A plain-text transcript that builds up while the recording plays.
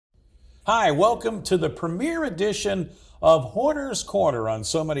Hi, welcome to the premiere edition of Horner's Corner on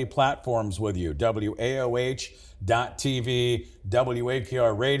so many platforms with you. WAOH.TV,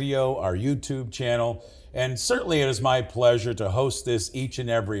 WAKR Radio, our YouTube channel. And certainly it is my pleasure to host this each and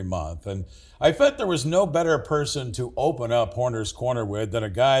every month. And I felt there was no better person to open up Horner's Corner with than a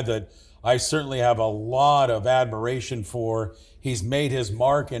guy that I certainly have a lot of admiration for. He's made his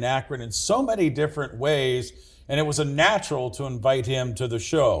mark in Akron in so many different ways, and it was a natural to invite him to the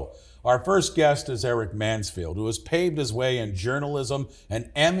show. Our first guest is Eric Mansfield, who has paved his way in journalism,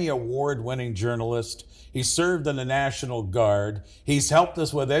 an Emmy Award-winning journalist. He served in the National Guard. He's helped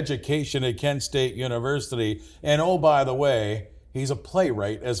us with education at Kent State University. And oh, by the way, he's a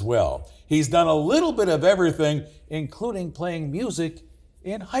playwright as well. He's done a little bit of everything, including playing music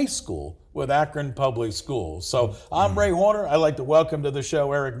in high school with Akron Public Schools. So I'm Ray Horner. I'd like to welcome to the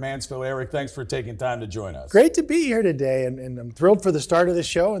show Eric Mansfield. Eric, thanks for taking time to join us. Great to be here today, and I'm thrilled for the start of the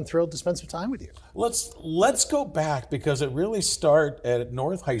show and thrilled to spend some time with you. Let's go back, because it really started at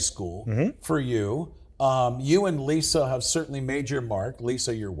North High School for you. You and Lisa have certainly made your mark,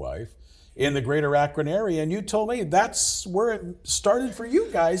 Lisa, your wife, in the greater Akron area, and you told me that's where it started for you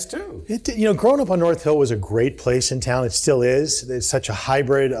guys too. Growing up on North Hill was a great place in town. It still is. It's such a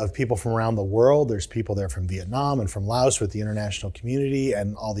hybrid of people from around the world. There's people there from Vietnam and from Laos with the international community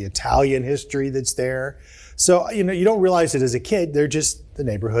and all the Italian history that's there. So, you don't realize it as a kid. They're just the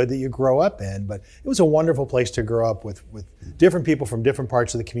neighborhood that you grow up in. But it was a wonderful place to grow up with different people from different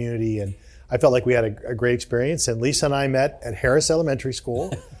parts of the community, and I felt like we had a great experience. And Lisa and I met at Harris Elementary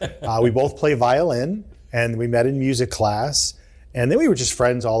School. We both play violin, and we met in music class. And then we were just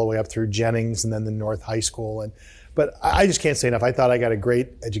friends all the way up through Jennings and then the North High School. But I just can't say enough. I thought I got a great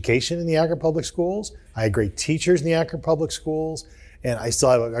education in the Akron Public Schools. I had great teachers in the Akron Public Schools. And I still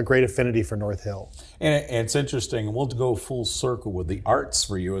have a great affinity for North Hill. And it's interesting, and we'll go full circle with the arts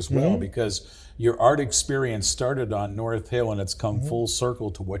for you as well, because your art experience started on North Hill, and it's come full circle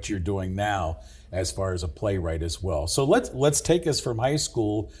to what you're doing now as far as a playwright as well. So let's take us from high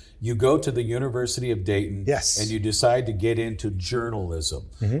school. You go to the University of Dayton, yes, and you decide to get into journalism.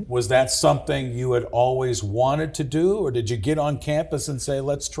 Was that something you had always wanted to do, or did you get on campus and say,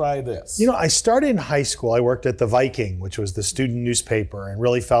 let's try this? I started in high school. I worked at the Viking, which was the student newspaper, and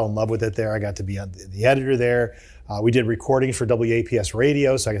really fell in love with it there. I got to be the editor there. We did recordings for WAPS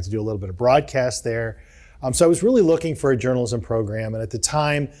radio, so I got to do a little bit of broadcast there. So I was really looking for a journalism program, and at the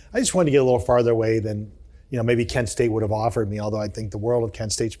time, I just wanted to get a little farther away than maybe Kent State would have offered me, although I think the world of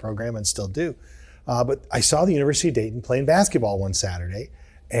Kent State's program and still do. But I saw the University of Dayton playing basketball one Saturday,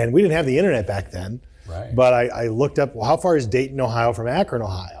 and we didn't have the internet back then. Right. But I looked up, well, how far is Dayton, Ohio from Akron,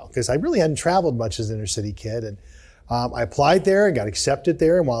 Ohio? Because I really hadn't traveled much as an inner city kid. And I applied there and got accepted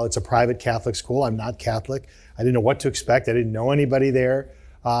there. And while it's a private Catholic school, I'm not Catholic. I didn't know what to expect. I didn't know anybody there.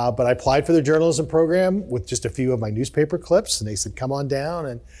 But I applied for their journalism program with just a few of my newspaper clips, and they said, come on down.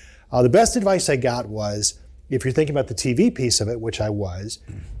 And the best advice I got was, if you're thinking about the TV piece of it, which I was,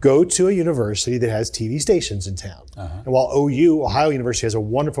 go to a university that has TV stations in town. And while Ohio University has a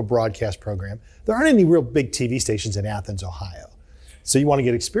wonderful broadcast program, there aren't any real big TV stations in Athens, Ohio. So you want to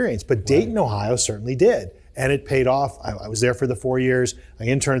get experience. But Dayton, Ohio certainly did. And it paid off. I was there for the 4 years. I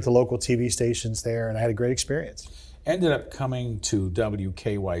interned at the local TV stations there, and I had a great experience. Ended up coming to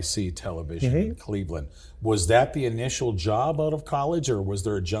WKYC television in Cleveland. Was that the initial job out of college, or was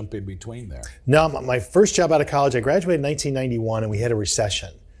there a jump in between there? No, my first job out of college, I graduated in 1991, and we had a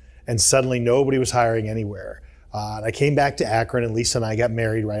recession. And suddenly nobody was hiring anywhere. And I came back to Akron, and Lisa and I got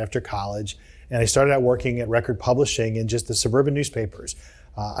married right after college. And I started out working at record publishing in just the suburban newspapers.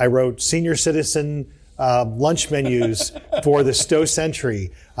 I wrote senior citizen lunch menus for the Stowe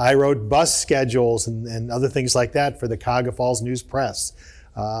Century. I wrote bus schedules and other things like that for the Cuyahoga Falls News Press.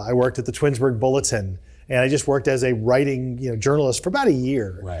 I worked at the Twinsburg Bulletin, and I just worked as a writing journalist for about a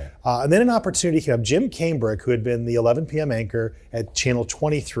year. Right. And then an opportunity came up. Jim Cambrick, who had been the 11 p.m. anchor at Channel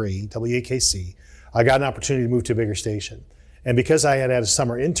 23, WAKC, I got an opportunity to move to a bigger station. And because I had a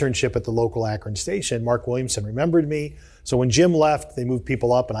summer internship at the local Akron station, Mark Williamson remembered me. So when Jim left, they moved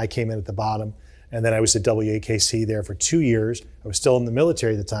people up, and I came in at the bottom. And then I was at WAKC there for 2 years. I was still in the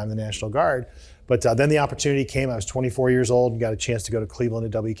military at the time, the National Guard. But then the opportunity came. I was 24 years old and got a chance to go to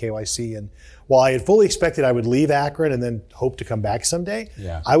Cleveland at WKYC. And while I had fully expected I would leave Akron and then hope to come back someday,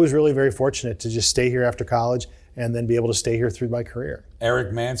 I was really very fortunate to just stay here after college and then be able to stay here through my career.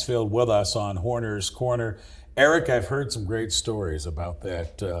 Eric Mansfield with us on Horner's Corner. Eric, I've heard some great stories about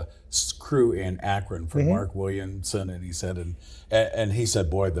that crew in Akron from Mark Williamson, and he said,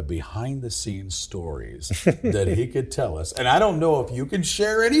 boy, the behind the scenes stories that he could tell us, and I don't know if you can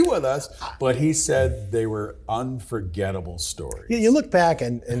share any with us, but he said they were unforgettable stories. You look back,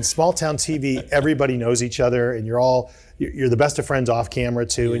 and in small town TV, everybody knows each other, and you're the best of friends off camera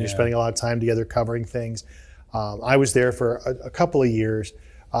too, and you're spending a lot of time together covering things. I was there for a couple of years.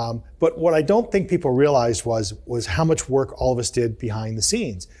 But what I don't think people realized was how much work all of us did behind the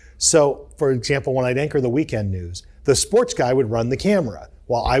scenes. So, for example, when I'd anchor the weekend news, the sports guy would run the camera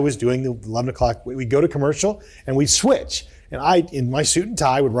while I was doing the 11 o'clock. We'd go to commercial and we'd switch. And I, in my suit and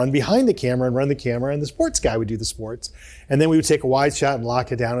tie, would run behind the camera and run the camera, and the sports guy would do the sports. And then we would take a wide shot and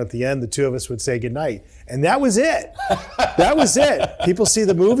lock it down. At the end, the two of us would say goodnight. And that was it. That was it. People see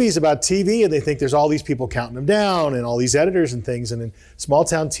the movies about TV and they think there's all these people counting them down and all these editors and things. And in small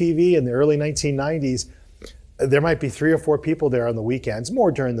town TV in the early 1990s, there might be 3 or 4 people there on the weekends,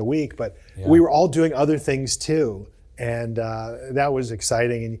 more during the week, but we were all doing other things too. And that was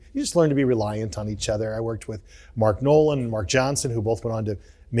exciting. And you just learn to be reliant on each other. I worked with Mark Nolan and Mark Johnson, who both went on to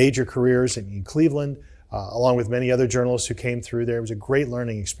major careers in Cleveland, along with many other journalists who came through there. It was a great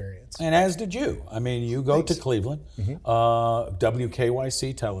learning experience. And as did you. I mean, you go to Cleveland,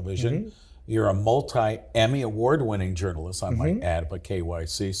 WKYC television. You're a multi-Emmy award-winning journalist, I might add, but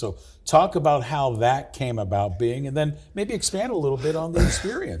KYC. So talk about how that came about being, and then maybe expand a little bit on the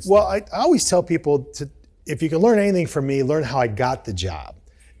experience. Well, I always tell people if you can learn anything from me, learn how I got the job.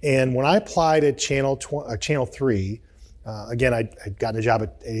 And when I applied at Channel 3, again, I'd gotten a job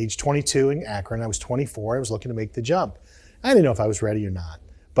at age 22 in Akron. I was 24. I was looking to make the jump. I didn't know if I was ready or not.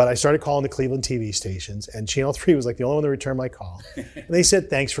 But I started calling the Cleveland TV stations, and Channel 3 was like the only one that returned my call. And they said,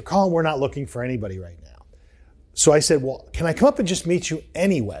 thanks for calling. We're not looking for anybody right now. So I said, well, can I come up and just meet you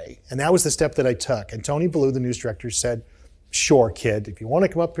anyway? And that was the step that I took. And Tony Ballou, the news director, said, sure, kid, if you want to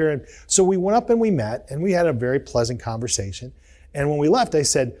come up here. And so we went up and we met, and we had a very pleasant conversation. And when we left, I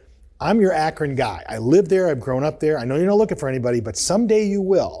said, I'm your Akron guy. I live there. I've grown up there. I know you're not looking for anybody, but someday you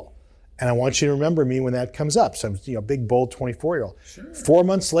will. And I want you to remember me when that comes up. So I'm big, bold 24-year-old. Sure. 4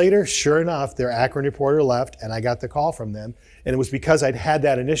 months later, sure enough, their Akron reporter left, and I got the call from them. And it was because I'd had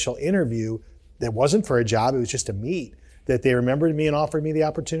that initial interview that wasn't for a job. It was just a meet, that they remembered me and offered me the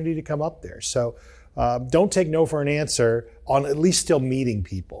opportunity to come up there. So don't take no for an answer on at least still meeting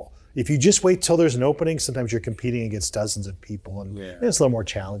people. If you just wait till there's an opening, sometimes you're competing against dozens of people, and it's a little more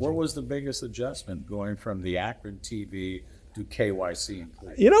challenging. What was the biggest adjustment going from the Akron TV to KYC?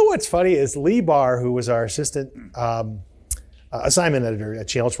 You know what's funny is Lee Barr, who was our assistant assignment editor at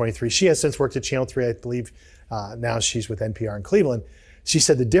Channel 23, she has since worked at Channel 3, I believe. Now she's with NPR in Cleveland. She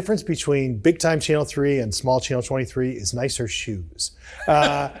said the difference between big time Channel 3 and small Channel 23 is nicer shoes.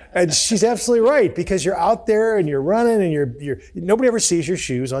 And she's absolutely right, because you're out there and you're running and nobody ever sees your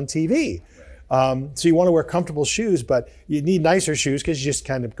shoes on TV. So you want to wear comfortable shoes, but you need nicer shoes because you're just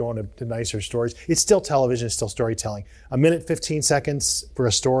kind of going to nicer stories. It's still television, it's still storytelling. A minute, 15 seconds for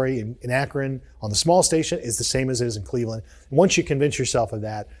a story in Akron on the small station is the same as it is in Cleveland. Once you convince yourself of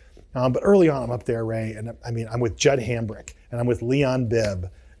that. But early on, I'm up there, Ray, and I'm with Judd Hambrick, and I'm with Leon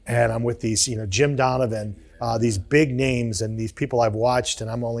Bibb, and I'm with these, Jim Donovan, these big names, and these people I've watched, and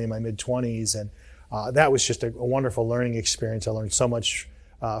I'm only in my mid-20s, and that was just a wonderful learning experience. I learned so much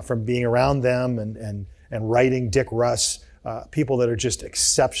from being around them and writing. Dick Russ, people that are just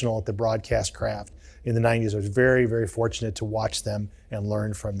exceptional at the broadcast craft in the 90s. I was very, very fortunate to watch them and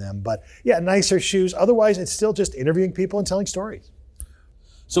learn from them. But yeah, nicer shoes. Otherwise, it's still just interviewing people and telling stories.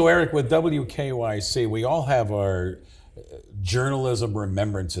 So Eric, with WKYC, we all have our journalism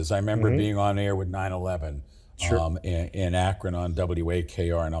remembrances. I remember being on air with 9/11 in Akron on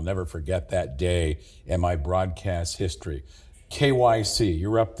WAKR, and I'll never forget that day in my broadcast history. KYC,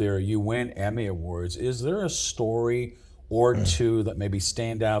 you're up there, you win Emmy Awards. Is there a story or two that maybe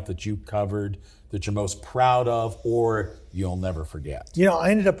stand out that you covered that you're most proud of or you'll never forget?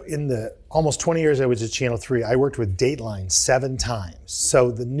 I ended up in the almost 20 years I was at Channel 3, I worked with Dateline 7 times.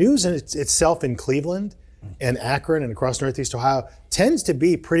 So the news in itself in Cleveland and Akron and across Northeast Ohio tends to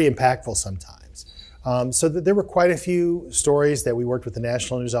be pretty impactful sometimes. So there were quite a few stories that we worked with the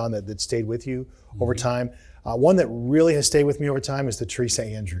national news on that stayed with you over time. One that really has stayed with me over time is the Teresa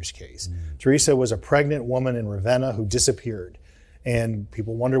Andrews case. Teresa was a pregnant woman in Ravenna who disappeared, and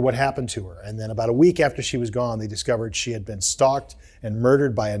people wondered what happened to her. And then about a week after she was gone, they discovered she had been stalked and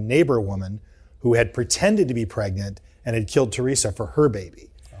murdered by a neighbor woman who had pretended to be pregnant and had killed Teresa for her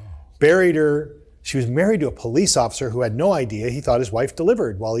baby. Buried her. She was married to a police officer who had no idea. He thought his wife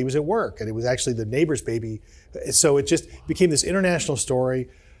delivered while he was at work, and it was actually the neighbor's baby. So it just became this international story.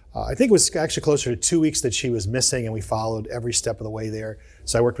 I think it was actually closer to 2 weeks that she was missing, and we followed every step of the way there.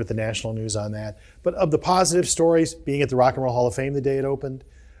 So I worked with the national news on that. But of the positive stories, being at the Rock and Roll Hall of Fame the day it opened,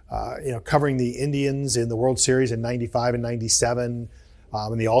 covering the Indians in the World Series in 95 and 97,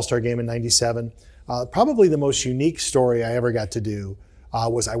 in the All-Star game in 97. Probably the most unique story I ever got to do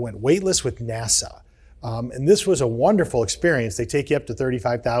was I went weightless with NASA. And this was a wonderful experience. They take you up to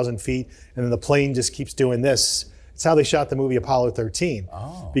 35,000 feet, and then the plane just keeps doing this. It's how they shot the movie Apollo 13.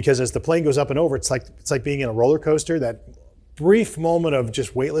 Oh. Because as the plane goes up and over, it's like being in a roller coaster, that brief moment of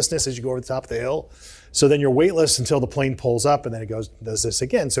just weightlessness as you go over the top of the hill. So then you're weightless until the plane pulls up, and then it does this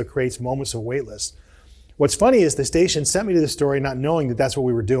again. So it creates moments of weightless. What's funny is the station sent me to the story not knowing that that's what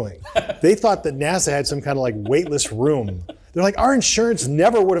we were doing. They thought that NASA had some kind of like weightless room. They're like, our insurance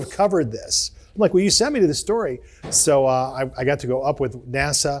never would have covered this. I'm like, well, you sent me to the story. So I got to go up with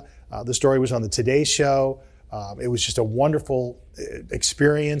NASA. The story was on the Today Show. It was just a wonderful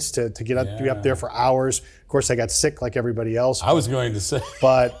experience to get up, be up there for hours. Of course, I got sick like everybody else. I was going to say.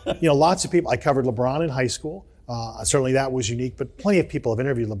 But, lots of people. I covered LeBron in high school. Certainly that was unique, but plenty of people have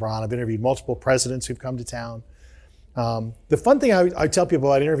interviewed LeBron. I've interviewed multiple presidents who've come to town. The fun thing I tell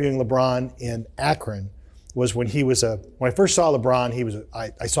people about interviewing LeBron in Akron was when I first saw LeBron,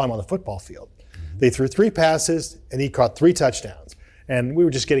 I saw him on the football field. They threw 3 passes, and he caught 3 touchdowns. And we were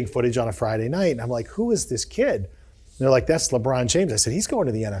just getting footage on a Friday night, and I'm like, who is this kid? And they're like, that's LeBron James. I said, he's going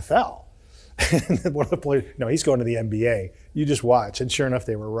to the NFL. And then one of the players, no, he's going to the NBA. You just watch. And sure enough,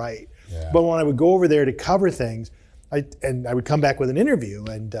 they were right. Yeah. But when I would go over there to cover things, I would come back with an interview,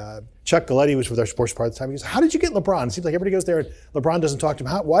 and Chuck Galletti was with our sports part at the time. He goes, how did you get LeBron? It seems like everybody goes there and LeBron doesn't talk to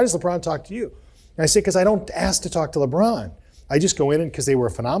him. Why does LeBron talk to you? And I say, because I don't ask to talk to LeBron. I just go in, and because they were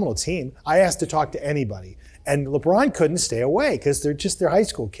a phenomenal team, I asked to talk to anybody. And LeBron couldn't stay away because they're high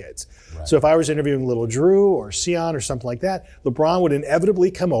school kids. Right. So if I was interviewing little Drew or Sion or something like that, LeBron would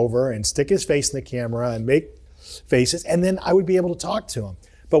inevitably come over and stick his face in the camera and make faces, and then I would be able to talk to him.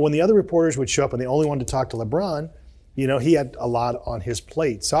 But when the other reporters would show up and they only wanted to talk to LeBron, he had a lot on his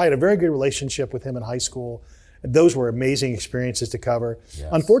plate. So I had a very good relationship with him in high school. Those were amazing experiences to cover. Yes.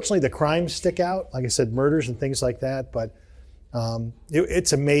 Unfortunately, the crimes stick out, like I said, murders and things like that, but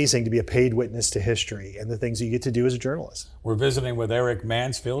it's amazing to be a paid witness to history and the things you get to do as a journalist. We're visiting with Eric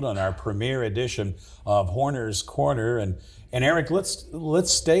Mansfield on our premiere edition of Horner's Corner, and Eric,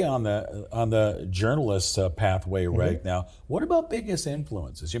 let's stay on the journalist pathway right now. What about biggest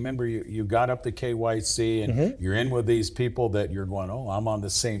influences? You remember you got up to KYC and you're in with these people that you're going, oh, I'm on the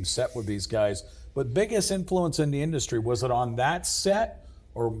same set with these guys. But biggest influence in the industry, was it on that set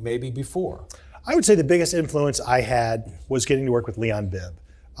or maybe before? I would say the biggest influence I had was getting to work with Leon Bibb.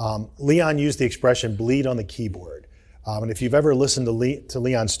 Leon used the expression bleed on the keyboard. And if you've ever listened to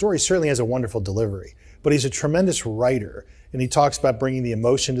Leon's story, he certainly has a wonderful delivery. But he's a tremendous writer, and he talks about bringing the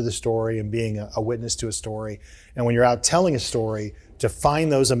emotion to the story and being a witness to a story. And when you're out telling a story, to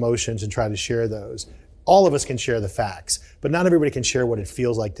find those emotions and try to share those. All of us can share the facts, but not everybody can share what it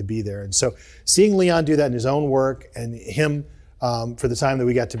feels like to be there. And so seeing Leon do that in his own work, and him, for the time that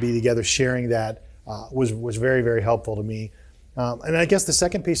we got to be together sharing that, was very, very helpful to me. And I guess the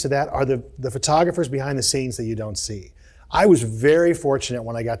second piece of that are the photographers behind the scenes that you don't see. I was very fortunate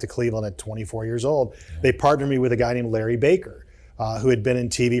when I got to Cleveland at 24 years old. Yeah. They partnered me with a guy named Larry Baker, who had been in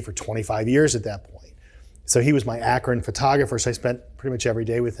TV for 25 years at that point. So he was my Akron photographer, so I spent pretty much every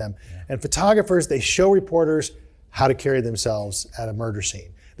day with him. Yeah. And photographers, they show reporters how to carry themselves at a murder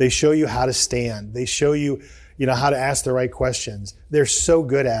scene. They show you how to stand. They show you, how to ask the right questions. They're so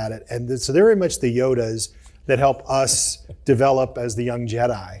good at it. And so they're very much the Yodas that help us develop as the young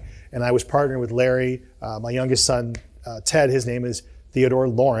Jedi. And I was partnering with Larry, my youngest son, Ted. His name is Theodore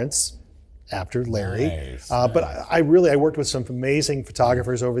Lawrence, after Larry. Nice. But I worked with some amazing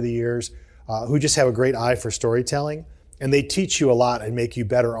photographers over the years who just have a great eye for storytelling. And they teach you a lot and make you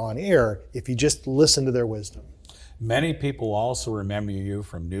better on air if you just listen to their wisdom. Many people also remember you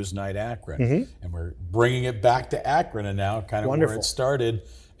from Newsnight Akron. And we're bringing it back to Akron and now kind of where it started.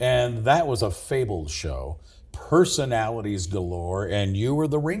 And that was a fabled show. Personalities galore, and you were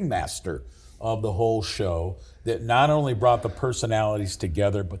the ringmaster of the whole show that not only brought the personalities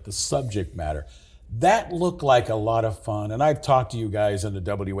together, but the subject matter. That looked like a lot of fun. And I've talked to you guys in the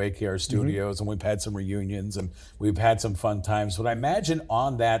WAKR studios, and we've had some reunions, and we've had some fun times. But I imagine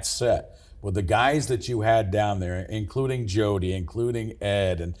on that set, with the guys that you had down there, including Jody, including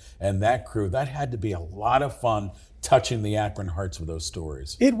Ed, and that crew, that had to be a lot of fun touching the Akron hearts with those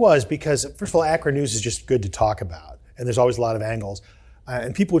stories. It was, because first of all, Akron news is just good to talk about, and there's always a lot of angles.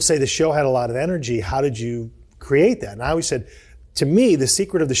 And people would say the show had a lot of energy. How did you create that? And I always said, to me, the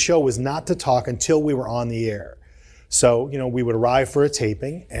secret of the show was not to talk until we were on the air. So, we would arrive for a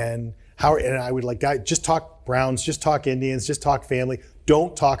taping, and I would guys, just talk Browns, just talk Indians, just talk family.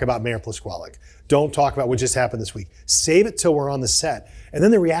 Don't talk about Mayor Plisqualik. Don't talk about what just happened this week. Save it till we're on the set. And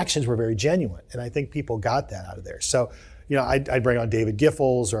then the reactions were very genuine, and I think people got that out of there. So, I'd bring on David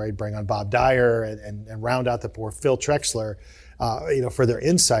Giffels, or I'd bring on Bob Dyer, and round out the poor Phil Trexler, for their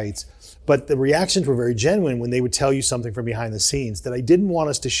insights. But the reactions were very genuine when they would tell you something from behind the scenes that I didn't want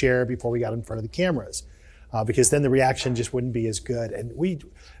us to share before we got in front of the cameras, because then the reaction just wouldn't be as good. And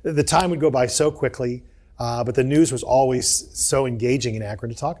the time would go by so quickly, but the news was always so engaging in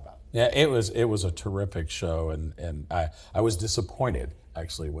Akron to talk about. Yeah, it was a terrific show, and I was disappointed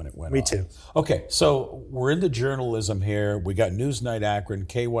actually when it went on. Me too. Okay, so we're into journalism here. We got Newsnight Akron,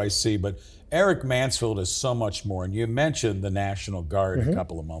 KYC, but Eric Mansfield is so much more. And you mentioned the National Guard a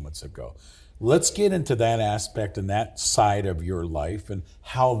couple of moments ago. Let's get into that aspect and that side of your life and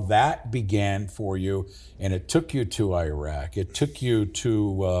how that began for you. And it took you to Iraq. It took you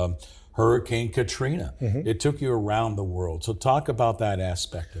to Hurricane Katrina. It took you around the world. So talk about that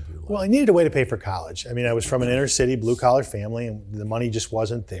aspect of your life. Well, I needed a way to pay for college. I mean, I was from an inner city, blue collar family, and the money just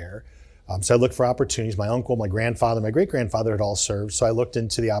wasn't there. So I looked for opportunities. My uncle, my grandfather, my great-grandfather had all served. So I looked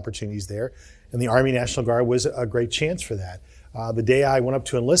into the opportunities there. And the Army National Guard was a great chance for that. The day I went up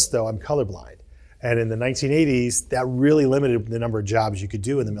to enlist, though, I'm colorblind. And in the 1980s, that really limited the number of jobs you could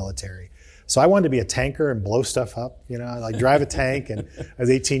do in the military. So I wanted to be a tanker and blow stuff up, like drive a tank. And I was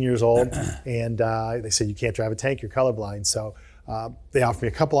 18 years old, and they said, you can't drive a tank, you're colorblind. So they offered me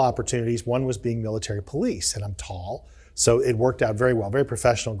a couple opportunities. One was being military police, and I'm tall. So it worked out very well, very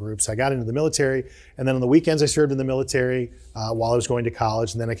professional groups. I got into the military, and then on the weekends I served in the military while I was going to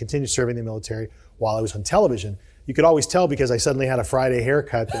college, and then I continued serving in the military while I was on television. You could always tell because I suddenly had a Friday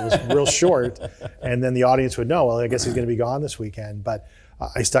haircut that was real short, and then the audience would know, well, I guess he's going to be gone this weekend. But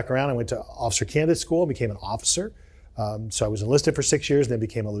I stuck around. I went to officer candidate school, became an officer. So I was enlisted for 6 years, and then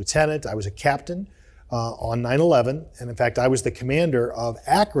became a lieutenant. I was a captain on 9/11, and in fact, I was the commander of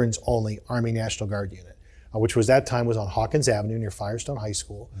Akron's only Army National Guard unit, which was that time was on Hawkins Avenue near Firestone High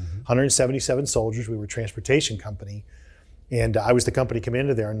School. 177 soldiers. We were a transportation company. And I was the company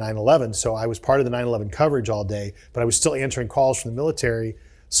commander there on 9/11, so I was part of the 9/11 coverage all day, but I was still answering calls from the military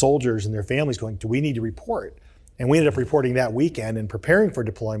soldiers and their families going, do we need to report? And we ended up reporting that weekend and preparing for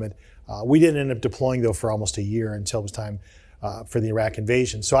deployment. We didn't end up deploying, though, for almost a year until it was time for the Iraq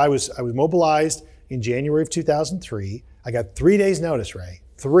invasion. So I was mobilized in January of 2003. I got 3 days notice, Ray,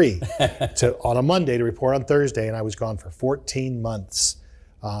 on a Monday to report on Thursday, and I was gone for 14 months.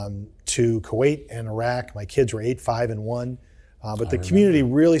 To Kuwait and Iraq. My kids were 8, 5, and 1. But the community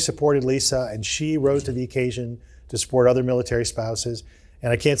really supported Lisa, and she rose to the occasion to support other military spouses.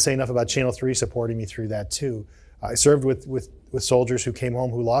 And I can't say enough about Channel 3 supporting me through that too. I served with soldiers who came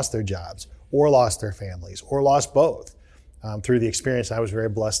home who lost their jobs, or lost their families, or lost both through the experience. I was very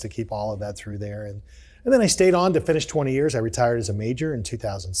blessed to keep all of that through there. And then I stayed on to finish 20 years. I retired as a major in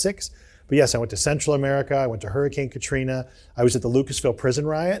 2006. But yes, I went to Central America, I went to Hurricane Katrina, I was at the Lucasville prison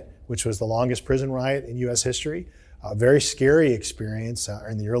riot, which was the longest prison riot in U.S. history. A very scary experience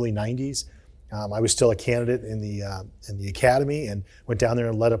in the early 90s. I was still a candidate in the academy, and went down there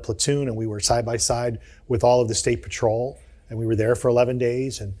and led a platoon, and we were side by side with all of the state patrol, and we were there for 11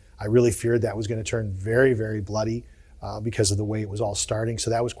 days, and I really feared that was going to turn very, very bloody because of the way it was all starting. So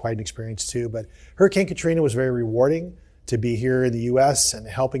that was quite an experience too. But Hurricane Katrina was very rewarding to be here in the U.S. and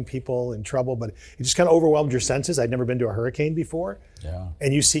helping people in trouble, but it just kind of overwhelmed your senses. I'd never been to a hurricane before. Yeah.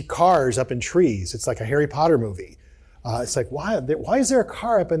 And you see cars up in trees. It's like a Harry Potter movie. It's like, why is there a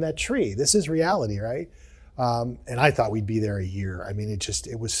car up in that tree? This is reality, right? And I thought we'd be there a year. I mean,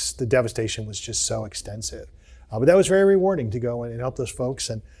 the devastation was just so extensive. But that was very rewarding to go in and help those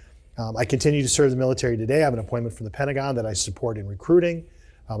folks. And I continue to serve the military today. I have an appointment from the Pentagon that I support in recruiting.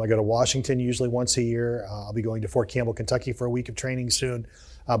 I go to Washington usually once a year. I'll be going to Fort Campbell, Kentucky for a week of training soon.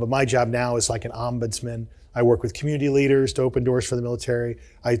 But my job now is like an ombudsman. I work with community leaders to open doors for the military.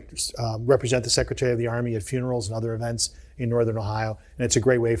 I represent the Secretary of the Army at funerals and other events in Northern Ohio. And it's a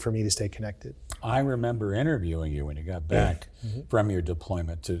great way for me to stay connected. I remember interviewing you when you got back from your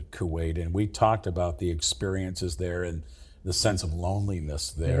deployment to Kuwait. And we talked about the experiences there and the sense of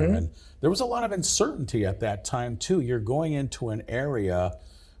loneliness there. And there was a lot of uncertainty at that time too. You're going into an area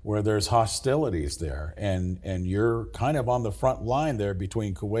where there's hostilities there, and you're kind of on the front line there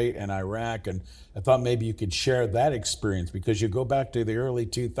between Kuwait and Iraq, and I thought maybe you could share that experience, because you go back to the early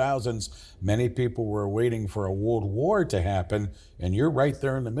 2000s, many people were waiting for a world war to happen, and you're right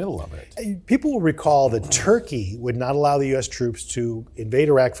there in the middle of it. People will recall that Turkey would not allow the U.S. troops to invade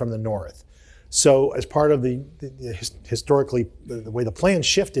Iraq from the north. So as part of historically, the way the plan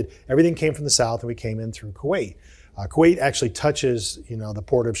shifted, everything came from the south and we came in through Kuwait. Kuwait actually touches, the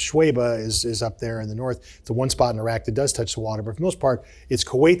port of Shuaibah is up there in the north. It's the one spot in Iraq that does touch the water, but for the most part, it's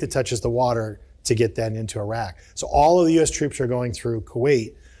Kuwait that touches the water to get that into Iraq. So all of the U.S. troops are going through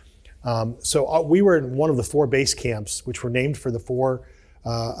Kuwait. So we were in one of the 4 base camps, which were named for the 4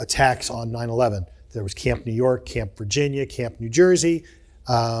 attacks on 9/11. There was Camp New York, Camp Virginia, Camp New Jersey,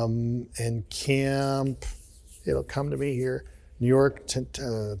 and Camp, it'll come to me here, New York,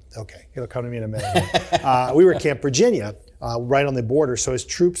 okay, it'll come to me in a minute. We were at Camp Virginia, right on the border. So as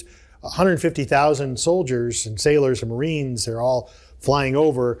troops, 150,000 soldiers and sailors and Marines, they're all flying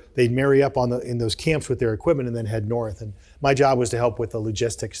over, they'd marry up in those camps with their equipment and then head north. And my job was to help with the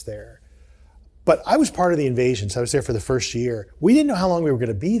logistics there. But I was part of the invasion, so I was there for the first year. We didn't know how long we were going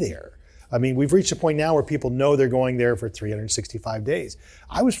to be there. I mean, we've reached a point now where people know they're going there for 365 days.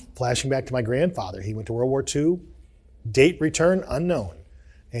 I was flashing back to my grandfather. He went to World War II, date return unknown.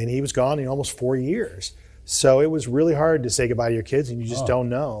 And he was gone in almost 4 years. So it was really hard to say goodbye to your kids, and you just don't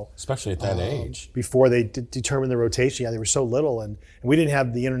know. Especially at that age. Before they determine the rotation, they were so little. And we didn't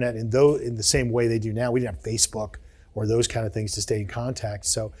have the internet in the same way they do now. We didn't have Facebook or those kind of things to stay in contact.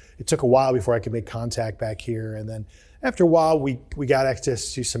 So it took a while before I could make contact back here. And then after a while, we got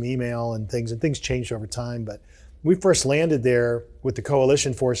access to some email and things changed over time. But when we first landed there with the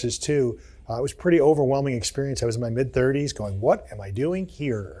coalition forces too, it was a pretty overwhelming experience. I was in my mid-30s going, what am I doing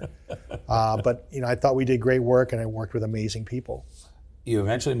here? But I thought we did great work, and I worked with amazing people. You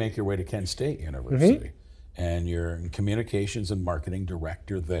eventually make your way to Kent State University, and you're in communications and marketing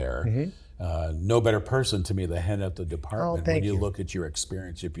director there. No better person to me, the head of the department. When you look at your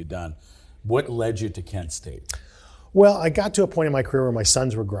experience, if you've done, what led you to Kent State? Well, I got to a point in my career where my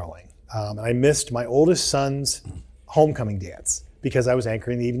sons were growing, and I missed my oldest son's homecoming dance because I was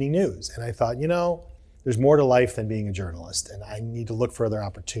anchoring the evening news. And I thought, there's more to life than being a journalist, and I need to look for other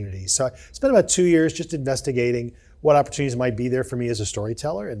opportunities. So I spent about 2 years just investigating what opportunities might be there for me as a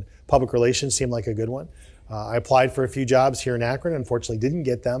storyteller, and public relations seemed like a good one. I applied for a few jobs here in Akron. Unfortunately, didn't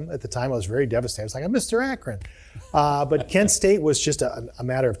get them. At the time, I was very devastated. I was like, I'm Mr. Akron. But Kent State was just a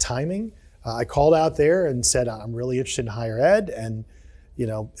matter of timing. I called out there and said, I'm really interested in higher ed, and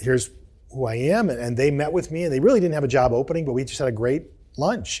here's who I am. And they met with me, and they really didn't have a job opening, but we just had a great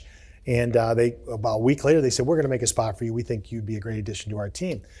lunch. And about a week later, they said, we're going to make a spot for you. We think you'd be a great addition to our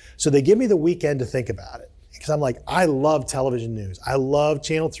team. So they give me the weekend to think about it, because I'm like, I love television news. I love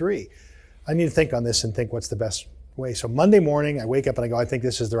Channel 3. I need to think on this and think what's the best way. So Monday morning, I wake up and I go, I think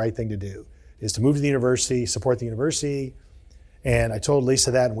this is the right thing to do, is to move to the university, support the university. And I told Lisa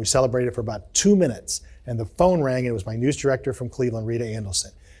that, and we celebrated for about 2 minutes. And the phone rang, and it was my news director from Cleveland, Rita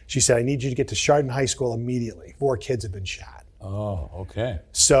Andelson. She said, I need you to get to Chardon High School immediately. 4 kids have been shot. Oh, okay.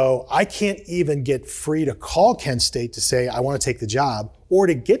 So I can't even get free to call Kent State to say I want to take the job, or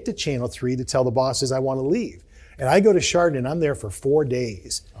to get to Channel 3 to tell the bosses I want to leave. And I go to Chardon, and I'm there for 4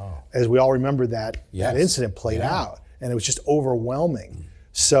 days, as we all remember that incident played out. And it was just overwhelming.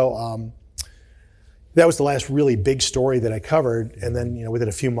 So that was the last really big story that I covered. And then, within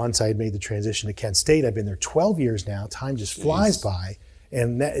a few months, I had made the transition to Kent State. I've been there 12 years now. Time just flies by.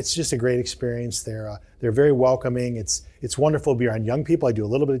 And it's just a great experience. They're very welcoming. It's wonderful to be around young people. I do a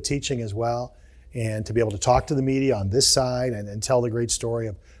little bit of teaching as well. And to be able to talk to the media on this side and tell the great story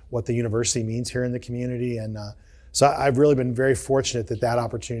of what the university means here in the community. And so I've really been very fortunate that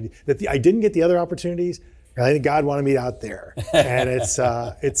opportunity, I didn't get the other opportunities. I think God wanted me out there, and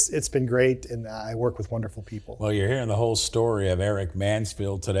it's been great, and I work with wonderful people. Well, you're hearing the whole story of Eric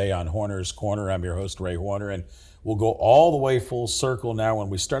Mansfield today on Horner's Corner. I'm your host, Ray Horner, and we'll go all the way full circle now. When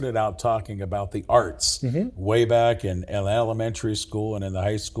we started out talking about the arts way back in elementary school and in the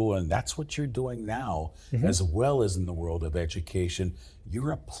high school, and that's what you're doing now, as well as in the world of education.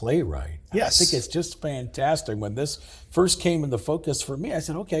 You're a playwright. Yes. I think it's just fantastic. When this first came into focus for me, I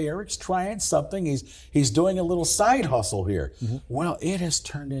said, okay, Eric's trying something. He's doing a little side hustle here. Well, it has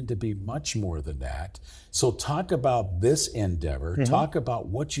turned into be much more than that. So talk about this endeavor. Talk about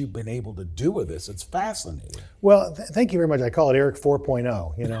what you've been able to do with this. It's fascinating. Well, thank you very much. I call it Eric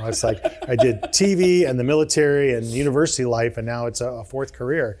 4.0. It's like I did TV and the military and university life, and now it's a fourth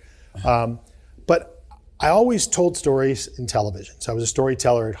career. But I always told stories in television, so I was a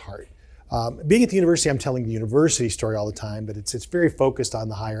storyteller at heart. Being at the university, I'm telling the university story all the time, but it's very focused on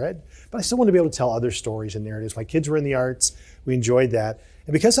the higher ed. But I still want to be able to tell other stories and narratives. My kids were in the arts. We enjoyed that.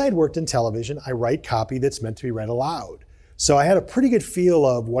 And because I had worked in television, I write copy that's meant to be read aloud. So I had a pretty good feel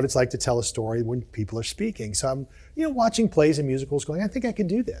of what it's like to tell a story when people are speaking. So I'm watching plays and musicals going, I think I can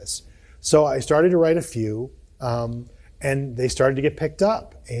do this. So I started to write a few, and they started to get picked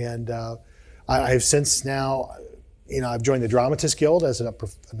up. And I've since now, I've joined the Dramatists Guild as an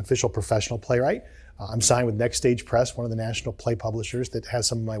official professional playwright. I'm signed with Next Stage Press, one of the national play publishers that has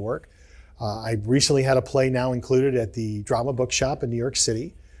some of my work. I recently had a play now included at the Drama Bookshop in New York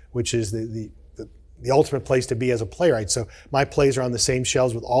City, which is the ultimate place to be as a playwright. So my plays are on the same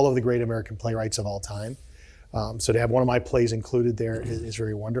shelves with all of the great American playwrights of all time. So to have one of my plays included there is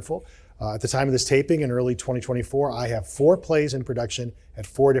very wonderful. At the time of this taping in early 2024, I have 4 plays in production at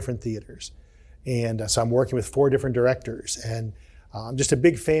 4 different theaters. And so I'm working with 4 different directors. And I'm just a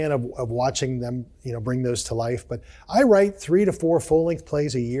big fan of watching them, bring those to life. But I write 3 to 4 full-length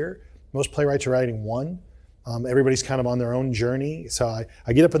plays a year. Most playwrights are writing 1. Everybody's kind of on their own journey. So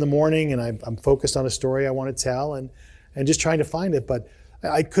I get up in the morning and I'm focused on a story I want to tell and just trying to find it. But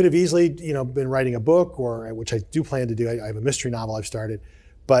I could have easily, been writing a book, or which I do plan to do. I have a mystery novel I've started.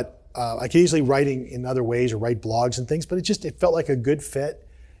 But I could easily writing in other ways or write blogs and things. But it felt like a good fit.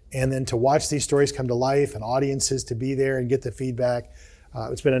 And then to watch these stories come to life and audiences to be there and get the feedback,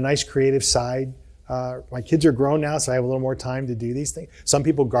 it's been a nice creative side. My kids are grown now, so I have a little more time to do these things. Some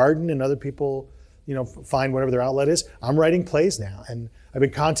people garden and other people, find whatever their outlet is. I'm writing plays now, and I've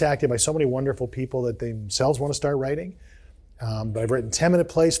been contacted by so many wonderful people that they themselves want to start writing. But I've written 10-minute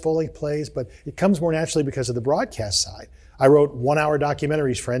plays, full-length plays, but it comes more naturally because of the broadcast side. I wrote 1-hour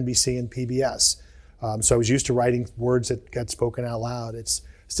documentaries for NBC and PBS. So I was used to writing words that got spoken out loud. It's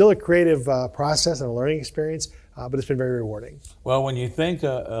still a creative process and a learning experience, but it's been very rewarding. Well, when you think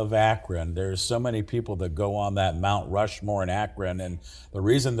of Akron, there's so many people that go on that Mount Rushmore in Akron, and the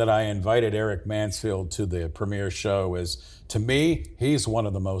reason that I invited Eric Mansfield to the premiere show is, to me, he's one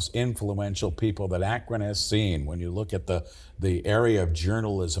of the most influential people that Akron has seen. When you look at the area of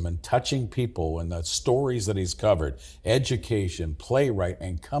journalism and touching people and the stories that he's covered, education, playwright,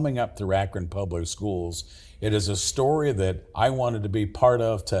 and coming up through Akron Public Schools, it is a story that I wanted to be part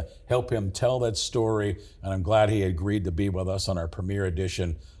of to help him tell that story, and I'm glad he agreed to be with us on our premiere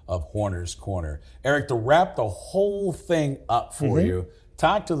edition of Horner's Corner. Eric, to wrap the whole thing up for you,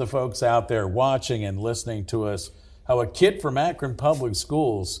 talk to the folks out there watching and listening to us, how a kid from Akron Public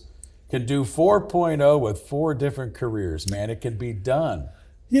Schools can do 4.0 with 4 different careers. Man, it can be done.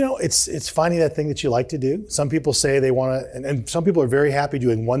 It's finding that thing that you like to do. Some people say they want to, and some people are very happy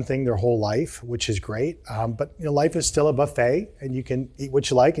doing one thing their whole life, which is great. But life is still a buffet, and you can eat what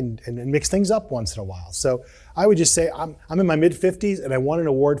you like and mix things up once in a while. So I would just say I'm in my mid-50s, and I won an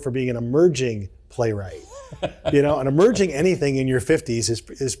award for being an emerging playwright. An emerging anything in your 50s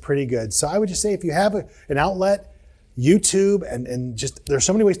is pretty good. So I would just say, if you have an outlet, YouTube, and just there's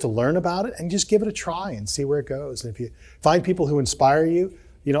so many ways to learn about it, and just give it a try and see where it goes. And if you find people who inspire you,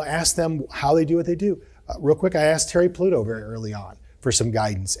 ask them how they do what they do. Real quick, I asked Terry Pluto very early on for some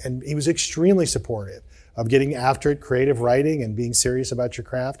guidance, and he was extremely supportive of getting after it, creative writing, and being serious about your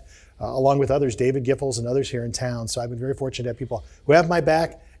craft, along with others, David Giffels and others here in town. So I've been very fortunate to have people who have my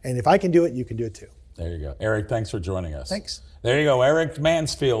back, and if I can do it, you can do it too. There you go. Eric, thanks for joining us. Thanks. There you go, Eric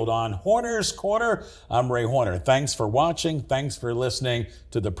Mansfield on Horner's Corner. I'm Ray Horner. Thanks for watching. Thanks for listening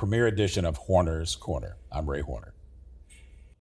to the premiere edition of Horner's Corner. I'm Ray Horner.